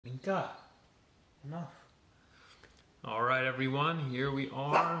Minka, enough. All right, everyone, here we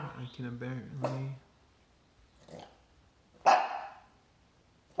are. I can apparently...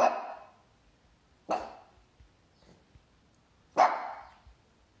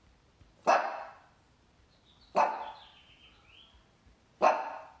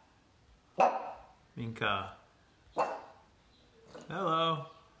 Minka. Hello.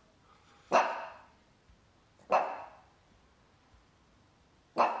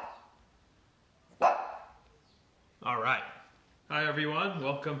 All right. Hi, everyone.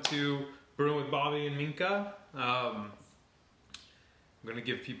 Welcome to Brewin with Bobby and Minka. I'm going to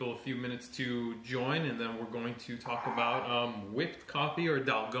give people a few minutes to join, and then we're going to talk about whipped coffee or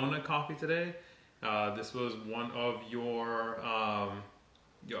Dalgona coffee today. This was one of your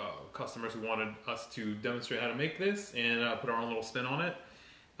customers who wanted us to demonstrate how to make this and put our own little spin on it.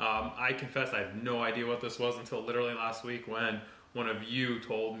 I confess I had no idea what this was until literally last week when one of you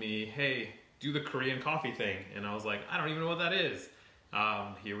told me, hey, do the Korean coffee thing. And I was like, I don't even know what that is.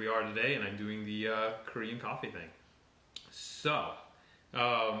 Here we are today, and I'm doing the Korean coffee thing. So,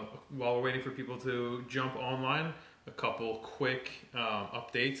 while we're waiting for people to jump online, a couple quick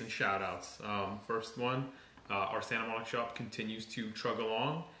updates and shout outs. First one, our Santa Monica shop continues to chug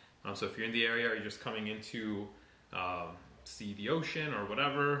along. So if you're in the area or you're just coming in to see the ocean or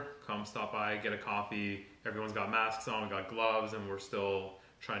whatever, come stop by, get a coffee. Everyone's got masks on, we got gloves, and we're still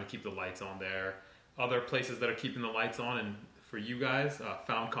trying to keep the lights on there. Other places that are keeping the lights on, and for you guys,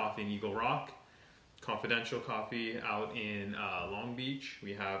 Found Coffee in Eagle Rock, Confidential Coffee out in Long Beach.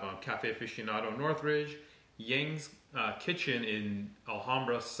 We have Cafe Aficionado in Northridge. Yang's Kitchen in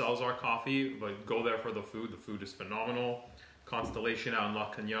Alhambra sells our coffee, but go there for the food. The food is phenomenal. Constellation out in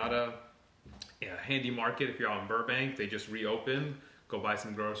La Cañada. Yeah, Handy Market if you're out in Burbank. They just reopened. Go buy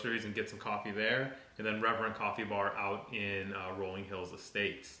some groceries and get some coffee there. And then Reverend Coffee Bar out in Rolling Hills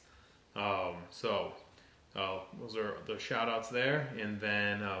Estates. Those are the shout outs there. And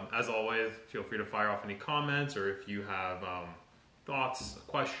then, as always, feel free to fire off any comments, or if you have thoughts,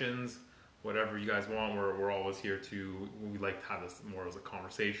 questions, whatever you guys want. We're always here to, we like to have this more as a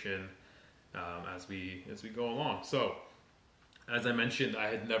conversation as we go along. So, as I mentioned, I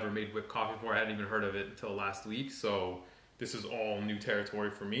had never made whipped coffee before. I hadn't even heard of it until last week. So this is all new territory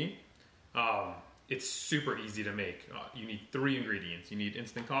for me. It's super easy to make. You need 3 ingredients. You need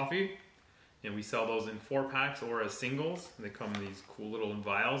instant coffee, and we sell those in 4-packs or as singles. They come in these cool little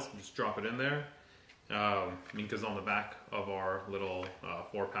vials. Just drop it in there. Minka's on the back of our little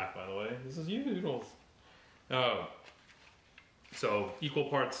 4-pack, by the way. This is you, Noodles. So equal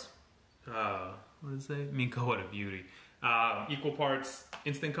parts, what does it say? Minka, what a beauty. Equal parts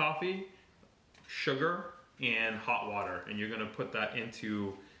instant coffee, sugar, and hot water. And you're going to put that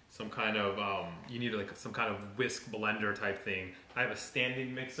into some kind of, you need like some kind of whisk blender type thing. I have a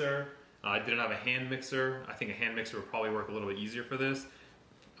standing mixer. I didn't have a hand mixer. I think a hand mixer would probably work a little bit easier for this.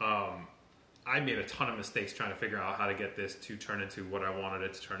 I made a ton of mistakes trying to figure out how to get this to turn into what I wanted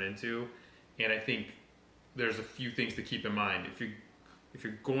it to turn into. And I think there's a few things to keep in mind. If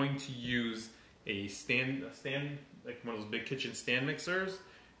you're going to use a stand like one of those big kitchen stand mixers,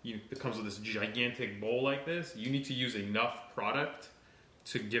 it comes with this gigantic bowl like this. You need to use enough product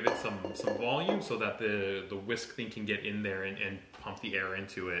to give it some volume so that the whisk thing can get in there and pump the air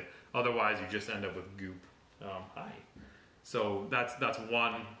into it. Otherwise, you just end up with goop. Hi. So that's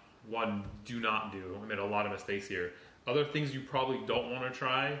one do not do. I made a lot of mistakes here. Other things you probably don't want to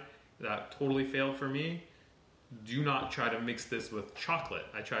try that totally failed for me. Do not try to mix this with chocolate.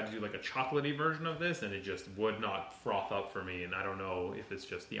 I tried to do like a chocolatey version of this, and it just would not froth up for me. And I don't know if it's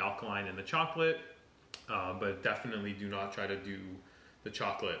just the alkaline in the chocolate, but definitely do not try to do the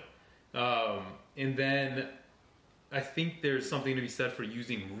chocolate. And then I think there's something to be said for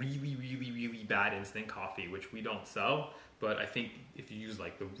using really, really, really bad instant coffee, which we don't sell. But I think if you use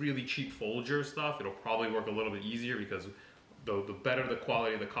like the really cheap Folger stuff, it'll probably work a little bit easier, because the better the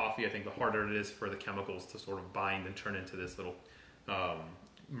quality of the coffee, I think the harder it is for the chemicals to sort of bind and turn into this little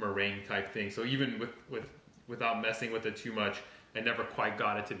meringue type thing. So even without messing with it too much, I never quite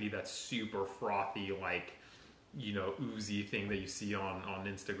got it to be that super frothy, like, oozy thing that you see on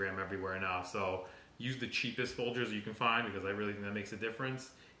Instagram everywhere now. So use the cheapest Folgers you can find, because I really think that makes a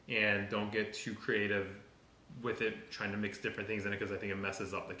difference. And don't get too creative with it, trying to mix different things in it, because I think it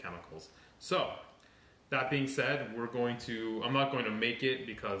messes up the chemicals. So that being said, I'm not going to make it,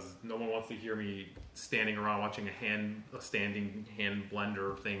 because no one wants to hear me standing around watching a standing hand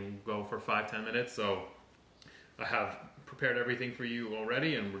blender thing go for 5-10 minutes. So I have prepared everything for you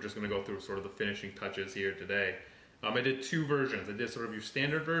already, and we're just going to go through sort of the finishing touches here today. I did 2 versions. I did sort of your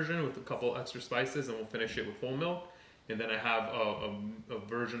standard version with a couple extra spices, and we'll finish it with whole milk. And then I have a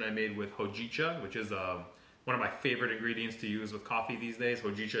version I made with hojicha, which is one of my favorite ingredients to use with coffee these days.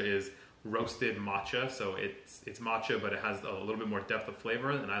 Hojicha is roasted matcha, so it's matcha, but it has a little bit more depth of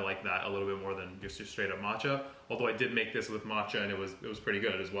flavor, and I like that a little bit more than just your straight up matcha. Although I did make this with matcha, and it was pretty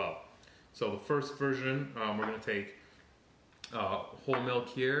good as well. So the first version, we're going to take whole milk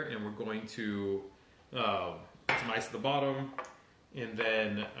here, and we're going to put some ice at the bottom, and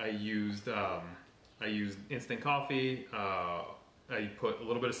then I used instant coffee. I put a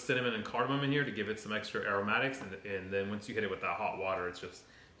little bit of cinnamon and cardamom in here to give it some extra aromatics, and then once you hit it with that hot water, it's just,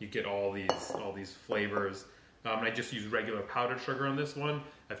 you get all these flavors. And I just use regular powdered sugar on this one.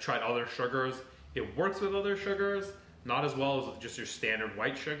 I've tried other sugars. It works with other sugars, not as well as just your standard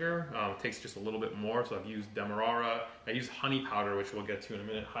white sugar. It takes just a little bit more, so I've used demerara. I use honey powder, which we'll get to in a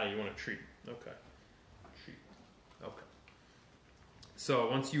minute. Hi, you want a treat? Okay. Treat. Okay. So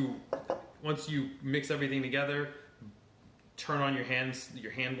once you mix everything together, turn on your hand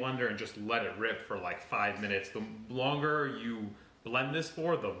blender and just let it rip for like 5 minutes. The longer you blend this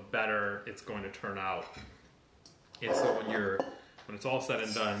for, the better it's going to turn out. And so when it's all said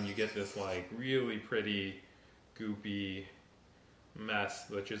and done, you get this like really pretty goopy mess,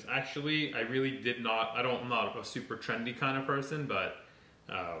 which is actually, I'm not a super trendy kind of person, but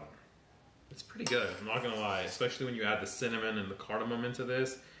it's pretty good, I'm not gonna lie, especially when you add the cinnamon and the cardamom into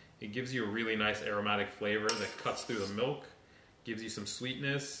this. It gives you a really nice aromatic flavor that cuts through the milk, gives you some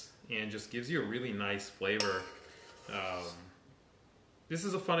sweetness, and just gives you a really nice flavor. This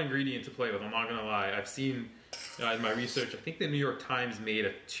is a fun ingredient to play with, I'm not gonna lie. I've seen in my research, I think the New York Times made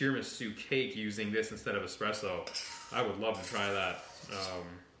a tiramisu cake using this instead of espresso. I would love to try that,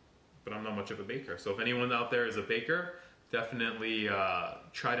 but I'm not much of a baker. So if anyone out there is a baker, definitely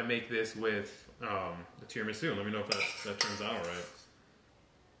try to make this with the tiramisu, and let me know if that turns out all right.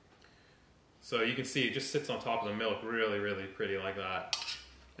 So you can see it just sits on top of the milk, really, really pretty like that.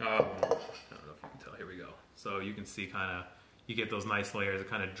 I don't know if you can tell. Here we go. So you can see you get those nice layers. It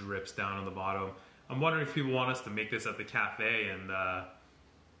kind of drips down on the bottom. I'm wondering if people want us to make this at the cafe and,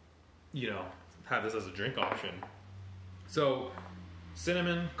 have this as a drink option. So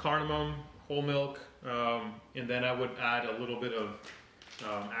cinnamon, cardamom, whole milk, and then I would add a little bit of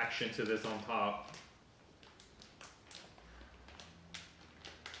action to this on top.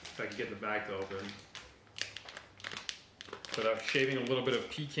 If I could get the bag to open. So I'm shaving a little bit of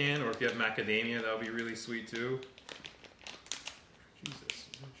pecan, or if you have macadamia, that would be really sweet too. Jesus,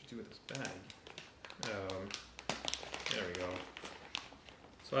 what did you do with this bag? There we go.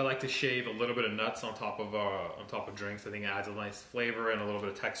 So I like to shave a little bit of nuts on top of drinks. I think it adds a nice flavor and a little bit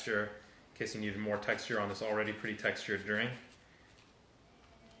of texture, in case you need more texture on this already pretty textured drink.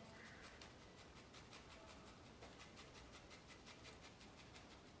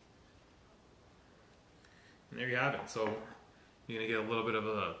 And there you have it. So you're gonna get a little bit of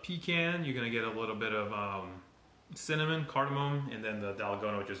a pecan. You're gonna get a little bit of cinnamon, cardamom, and then the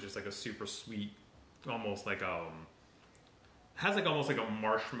Dalgona, which is just like a super sweet, almost like has like almost like a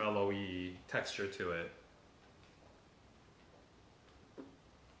marshmallowy texture to it.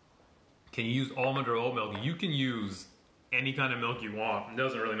 Can you use almond or oat milk? You can use any kind of milk you want. It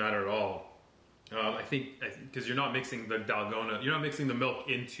doesn't really matter at all. I think because you're not mixing the Dalgona, you're not mixing the milk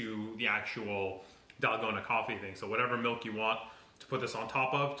into the actual Dalgona coffee thing. So whatever milk you want to put this on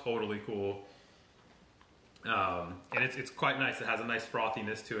top of, totally cool. And it's quite nice. It has a nice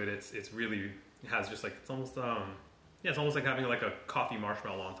frothiness to it. It has just like, it's almost like having like a coffee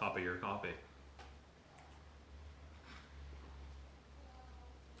marshmallow on top of your coffee.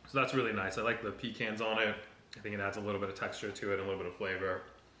 So that's really nice. I like the pecans on it. I think it adds a little bit of texture to it and a little bit of flavor.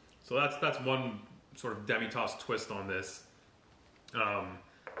 So that's one sort of Demitasse twist on this.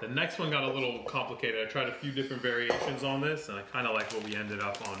 The next one got a little complicated. I tried a few different variations on this, and I kind of like what we ended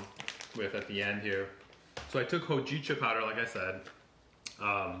up with at the end here. So I took hojicha powder, like I said.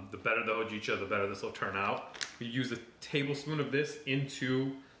 The better the hojicha, the better this will turn out. We use a tablespoon of this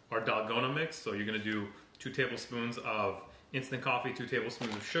into our Dalgona mix. So you're going to do 2 tablespoons of instant coffee, 2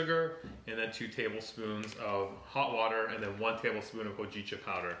 tablespoons of sugar, and then 2 tablespoons of hot water, and then 1 tablespoon of hojicha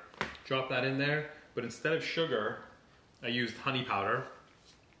powder. Drop that in there, but instead of sugar, I used honey powder.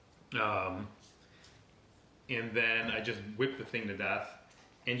 And then I just whipped the thing to death.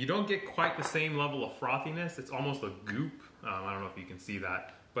 And you don't get quite the same level of frothiness. It's almost a goop. I don't know if you can see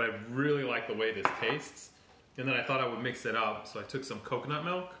that, but I really like the way this tastes. And then I thought I would mix it up, so I took some coconut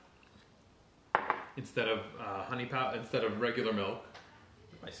milk instead of instead of regular milk.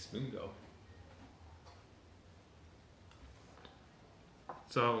 Where'd my spoon go?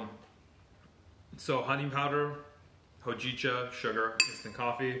 So honey powder, hojicha, sugar, instant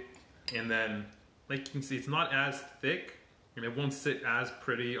coffee, and then like you can see, it's not as thick, and it won't sit as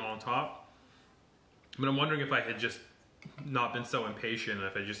pretty on top. But I'm wondering if I had just not been so impatient, and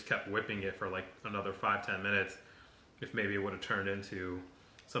if I just kept whipping it for like another 5-10 minutes, if maybe it would have turned into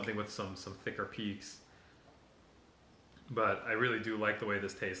something with some thicker peaks. But I really do like the way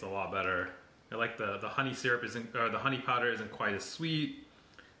this tastes a lot better. I like the honey syrup or the honey powder isn't quite as sweet.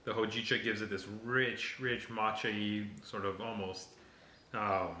 The hojicha gives it this rich matcha-y sort of almost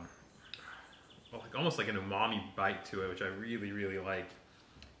almost like an umami bite to it, which I really like.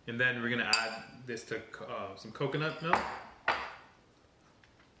 And then we're gonna add this to some coconut milk,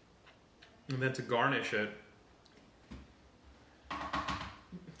 and then to garnish it,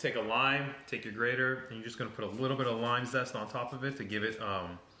 take a lime, take your grater, and you're just gonna put a little bit of lime zest on top of it to give it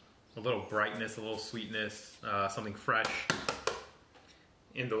a little brightness, a little sweetness, something fresh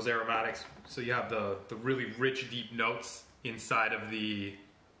in those aromatics. So you have the really rich, deep notes inside of the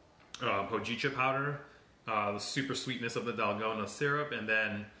hojicha powder, the super sweetness of the Dalgona syrup, and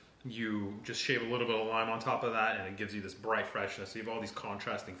then you just shave a little bit of lime on top of that, and it gives you this bright freshness. So you have all these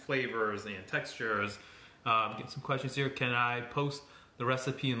contrasting flavors and textures. Get some questions here. Can I post the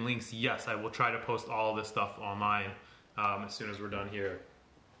recipe and links? Yes, I will try to post all this stuff online as soon as we're done here.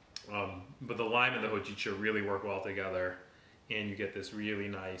 But the lime and the hojicha really work well together, and you get this really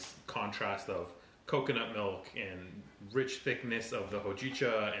nice contrast of coconut milk and rich thickness of the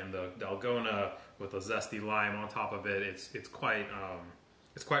hojicha and the Dalgona with a zesty lime on top of it. It's quite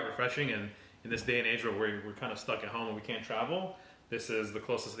refreshing, and in this day and age where we're kind of stuck at home and we can't travel, this is the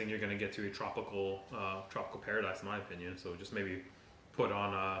closest thing you're going to get to a tropical paradise, in my opinion. So just maybe put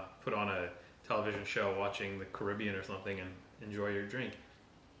on a television show watching the Caribbean or something and enjoy your drink.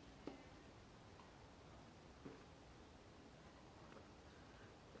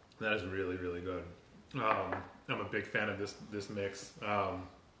 That is really good. I'm a big fan of this mix.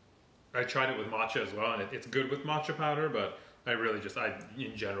 I tried it with matcha as well, and it's good with matcha powder, but I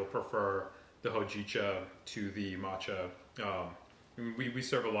in general prefer the hojicha to the matcha. We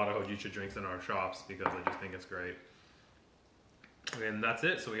serve a lot of hojicha drinks in our shops because I just think it's great. And that's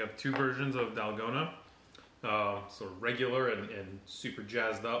it. So we have two versions of Dalgona, sort of regular and super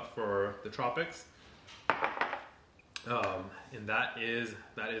jazzed up for the tropics. And that is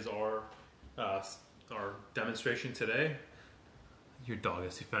our demonstration today. Your dog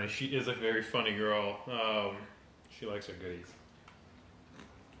is too funny. She is a very funny girl. She likes her goodies.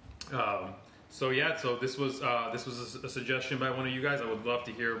 So this was a suggestion by one of you guys. I would love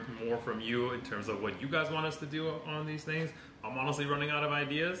to hear more from you in terms of what you guys want us to do on these things. I'm honestly running out of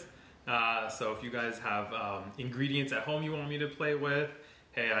ideas. So if you guys have ingredients at home you want me to play with,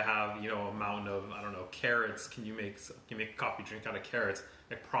 hey, I have a mountain of carrots. Can you make a coffee drink out of carrots?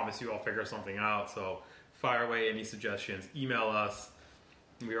 I promise you I'll figure something out. So fire away any suggestions. Email us.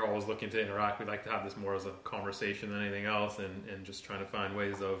 We are always looking to interact. We like to have this more as a conversation than anything else, and just trying to find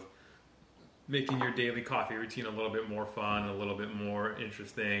ways of making your daily coffee routine a little bit more fun, a little bit more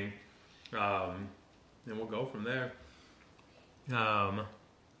interesting, and we'll go from there. Let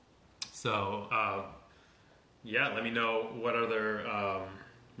me know what other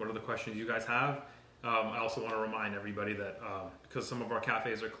questions you guys have. I also want to remind everybody that because some of our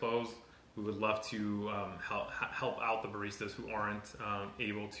cafes are closed, we would love to help out the baristas who aren't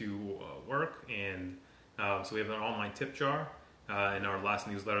able to work, and so we have an online tip jar in our last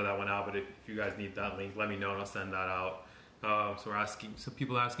newsletter that went out. But if you guys need that link, let me know and I'll send that out. So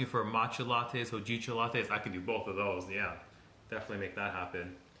people are asking for matcha lattes, hojicha lattes. I can do both of those. Yeah, definitely make that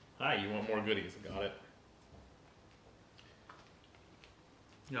happen. Hi, you want more goodies? Got it.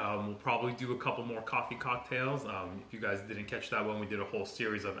 We'll probably do a couple more coffee cocktails. If you guys didn't catch that one, we did a whole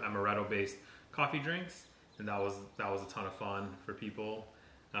series of amaretto-based coffee drinks, and that was a ton of fun for people.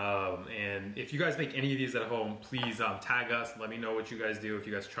 And if you guys make any of these at home, please tag us. Let me know what you guys do. If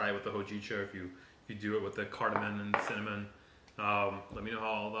you guys try it with the hojicha, if you do it with the cardamom and cinnamon, let me know how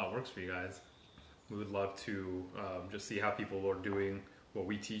all that works for you guys. We would love to just see how people are doing what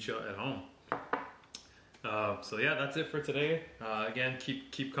we teach at home. That's it for today. Again,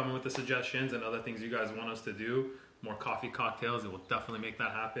 keep coming with the suggestions and other things you guys want us to do. More coffee cocktails, it will definitely make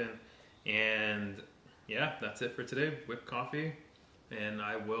that happen. And yeah, that's it for today. Whipped coffee, and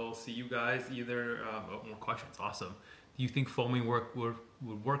I will see you guys either. More questions. Awesome. Do you think foaming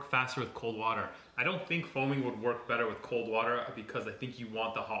would work faster with cold water? I don't think foaming would work better with cold water because I think you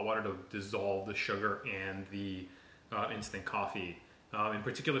want the hot water to dissolve the sugar and the instant coffee. In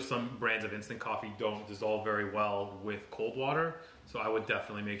particular, some brands of instant coffee don't dissolve very well with cold water, so I would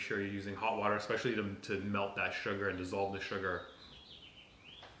definitely make sure you're using hot water, especially to melt that sugar and dissolve the sugar.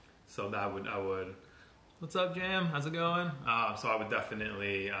 So I would What's up, Jam? How's it going? So I would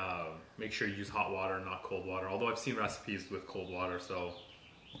definitely make sure you use hot water, not cold water. Although I've seen recipes with cold water, so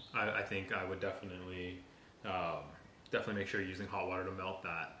I think I would definitely make sure you're using hot water to melt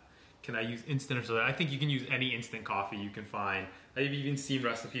that. Can I use instant or so? I think you can use any instant coffee you can find. I've even seen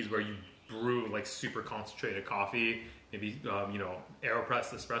recipes where you brew like super concentrated coffee, maybe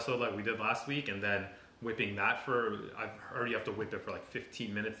AeroPress espresso like we did last week, and then whipping that I've heard you have to whip it for like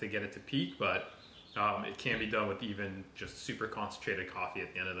 15 minutes to get it to peak, but it can be done with even just super concentrated coffee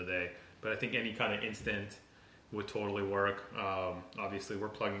at the end of the day. But I think any kind of instant would totally work. Obviously, we're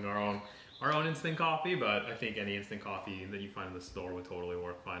plugging our own instant coffee, but I think any instant coffee that you find in the store would totally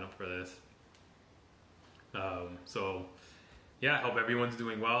work fine up for this. So, yeah, I hope everyone's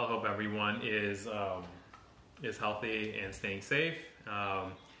doing well. I hope everyone is healthy and staying safe.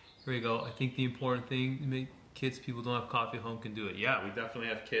 Here we go. I think the important thing to make kits, people don't have coffee at home, can do it. Yeah, we definitely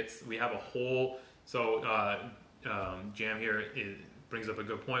have kits. We have a whole... So, Jam here brings up a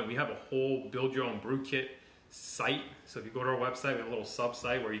good point. We have a whole build your own brew kit site. So if you go to our website, we have a little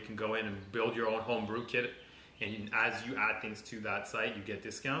sub-site where you can go in and build your own home brew kit. And as you add things to that site, you get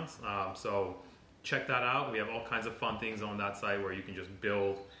discounts. So check that out. We have all kinds of fun things on that site where you can just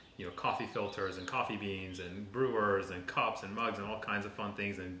build, coffee filters and coffee beans and brewers and cups and mugs and all kinds of fun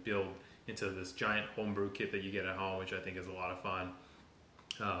things and build into this giant home brew kit that you get at home, which I think is a lot of fun.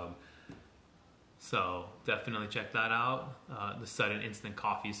 So definitely check that out. The sudden instant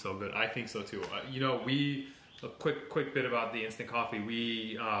coffee is so good. I think so too. A quick bit about the instant coffee.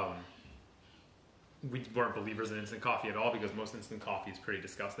 We weren't believers in instant coffee at all because most instant coffee is pretty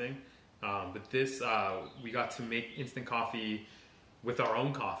disgusting. But this, we got to make instant coffee with our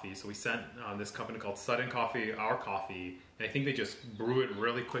own coffee. So we sent this company called Sudden Coffee our coffee, and I think they just brew it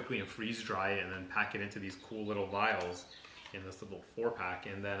really quickly and freeze dry it and then pack it into these cool little vials in this little 4-pack,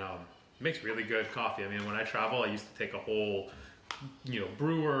 and then it makes really good coffee. I mean, when I travel, I used to take a whole,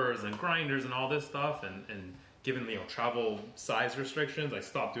 brewers and grinders and all this stuff, and given travel size restrictions, I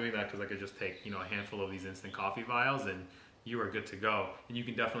stopped doing that because I could just take a handful of these instant coffee vials and you are good to go. And you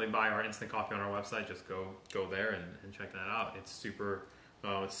can definitely buy our instant coffee on our website. Just go there and check that out. It's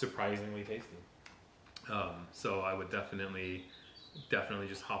it's surprisingly tasty. So I would definitely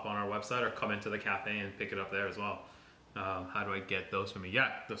just hop on our website or come into the cafe and pick it up there as well. How do I get those from me?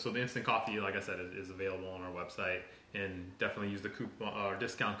 Yeah, so the instant coffee, like I said, is available on our website, and definitely use the coupon or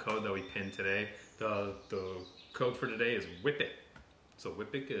discount code that we pinned today. The code for today is Whip It. So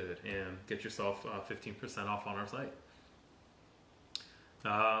whip it good and get yourself 15% off on our site.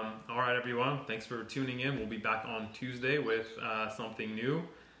 All right, everyone. Thanks for tuning in. We'll be back on Tuesday with something new.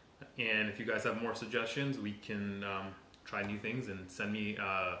 And if you guys have more suggestions, we can try new things and send me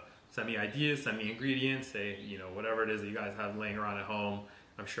ideas, send me ingredients, say, whatever it is that you guys have laying around at home.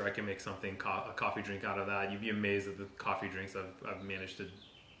 I'm sure I can make something, a coffee drink out of that. You'd be amazed at the coffee drinks I've managed to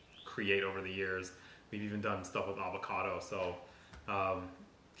create over the years. We've even done stuff with avocado. So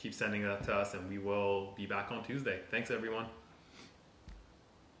keep sending that to us, and we will be back on Tuesday. Thanks, everyone.